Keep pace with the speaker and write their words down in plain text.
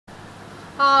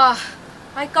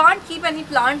I can't keep any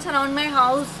plants around my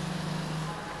house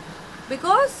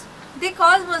because they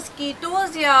cause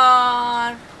mosquitoes,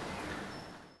 yaar.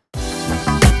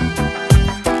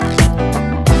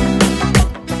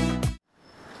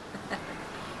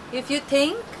 If you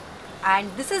think, and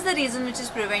this is the reason which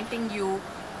is preventing you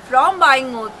from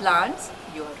buying more plants,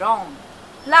 you are wrong.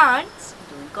 Plants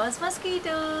don't cause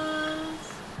mosquitoes.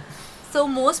 So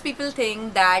most people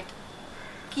think that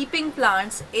keeping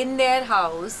plants in their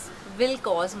house will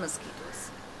cause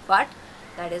mosquitoes. But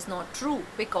that is not true,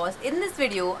 because in this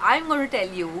video I am going to tell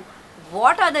you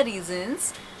what are the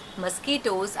reasons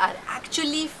mosquitoes are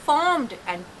actually formed,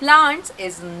 and plants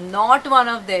is not one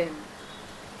of them.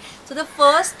 So the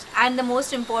first and the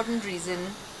most important reason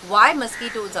why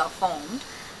mosquitoes are formed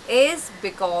is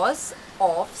because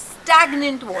of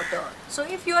stagnant water. So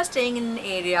if you are staying in an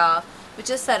area which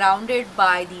is surrounded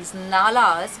by these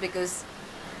nalas, because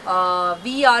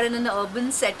we are in an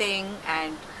urban setting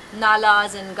and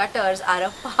nalas and gutters are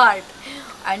a part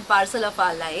and parcel of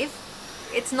our life.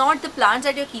 It's not the plants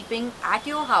that you're keeping at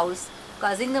your house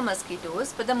causing the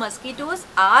mosquitoes, but the mosquitoes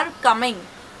are coming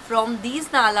from these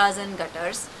nalas and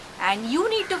gutters, and you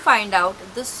need to find out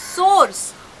the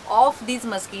source of these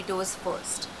mosquitoes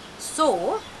first.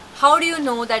 So how do you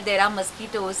know that there are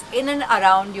mosquitoes in and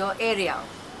around your area?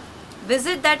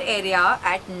 Visit that area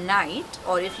at night,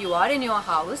 or if you are in your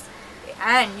house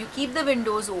and you keep the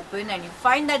windows open and you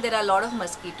find that there are a lot of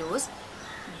mosquitoes,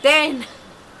 then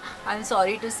I'm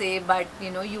sorry to say, but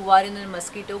you are in a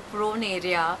mosquito prone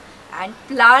area and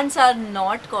plants are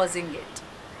not causing it.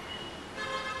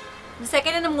 The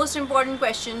second and the most important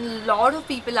question a lot of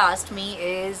people asked me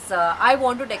is, I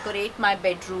want to decorate my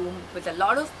bedroom with a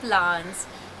lot of plants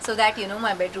so that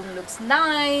my bedroom looks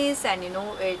nice, and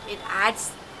it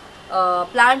adds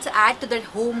plants add to that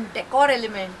home decor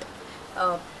element.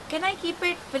 Can I keep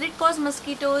it? Will it cause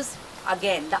mosquitoes?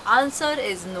 Again, the answer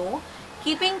is no.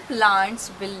 Keeping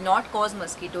plants will not cause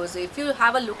mosquitoes. If you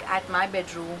have a look at my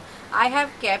bedroom, I have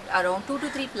kept around 2 to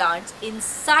 3 plants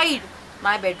inside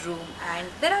my bedroom, and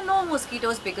there are no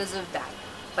mosquitoes because of that.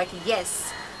 But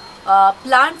yes,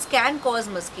 plants can cause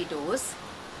mosquitoes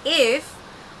if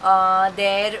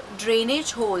their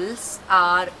drainage holes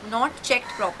are not checked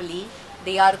properly,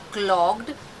 they are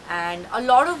clogged, and a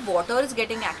lot of water is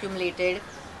getting accumulated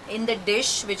in the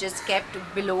dish which is kept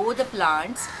below the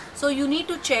plants. So you need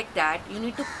to check that. You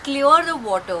need to clear the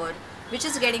water which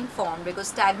is getting formed, because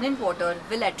stagnant water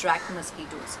will attract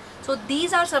mosquitoes. So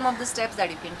these are some of the steps that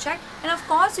you can check, and of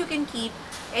course you can keep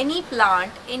any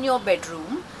plant in your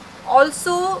bedroom.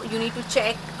 Also you need to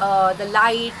check the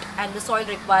light and the soil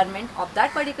requirement of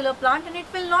that particular plant, and it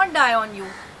will not die on you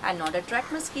and not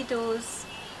attract mosquitoes.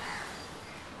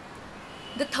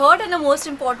 The third and the most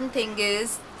important thing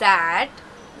is that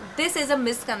this is a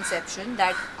misconception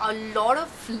that a lot of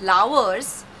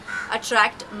flowers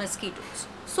attract mosquitoes.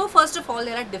 So first of all,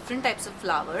 there are different types of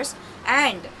flowers,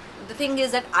 and the thing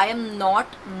is that I am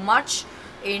not much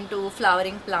into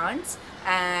flowering plants,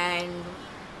 and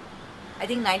I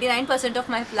think 99% of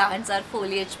my plants are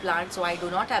foliage plants, so I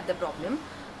do not have the problem.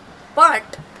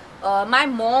 But my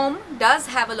mom does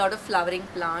have a lot of flowering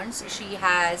plants. She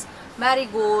has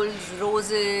marigolds,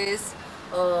 roses,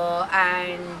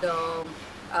 and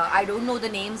I don't know the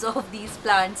names of these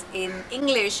plants in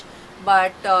English,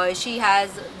 but she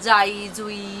has Jai,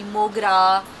 Zui,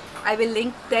 Mogra. I will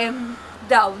link them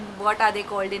down. What are they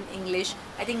called in English?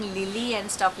 I think lily and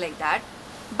stuff like that.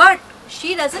 But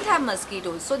she doesn't have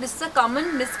mosquitoes. So this is a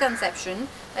common misconception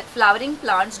that flowering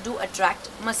plants do attract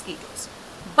mosquitoes.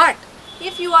 But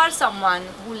if you are someone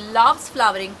who loves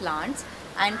flowering plants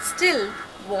and still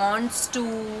wants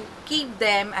to keep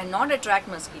them and not attract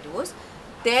mosquitoes,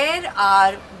 there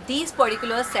are these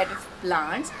particular set of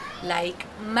plants like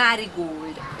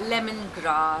marigold,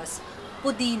 lemongrass,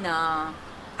 pudina,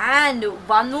 and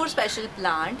one more special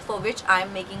plant for which I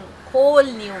am making whole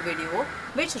new video,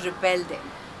 which repel them.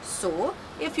 So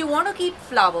if you want to keep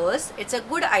flowers, it's a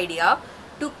good idea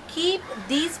to keep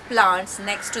these plants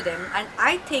next to them. And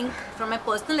I think from my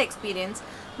personal experience,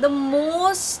 the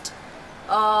most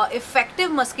effective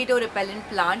mosquito repellent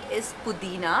plant is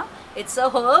pudina. It's a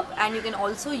herb and you can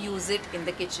also use it in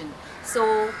the kitchen.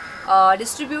 So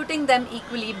distributing them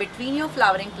equally between your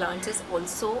flowering plants is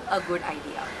also a good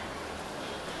idea.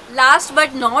 Last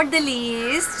but not the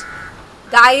least,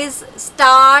 guys,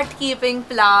 start keeping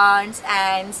plants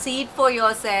and see it for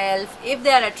yourself if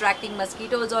they are attracting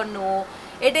mosquitoes or no.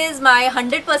 It is my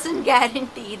 100%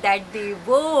 guarantee that they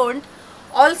won't.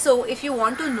 Also, if you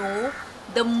want to know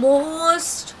the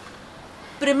most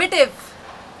primitive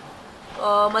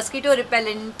mosquito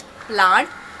repellent plant,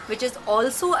 which is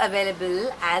also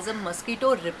available as a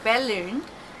mosquito repellent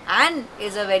and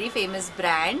is a very famous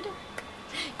brand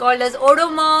called as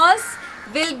Odomos,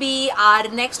 will be our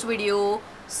next video.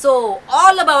 So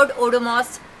all about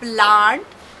Odomos plant,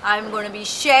 I'm going to be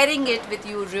sharing it with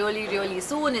you really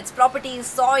soon. Its properties,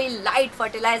 soil, light,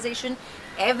 fertilization,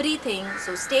 everything.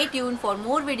 So stay tuned for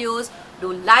more videos.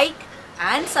 Do like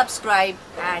and subscribe,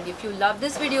 and if you love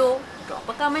this video, drop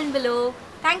a comment below.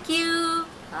 Thank you.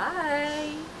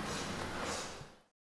 Bye.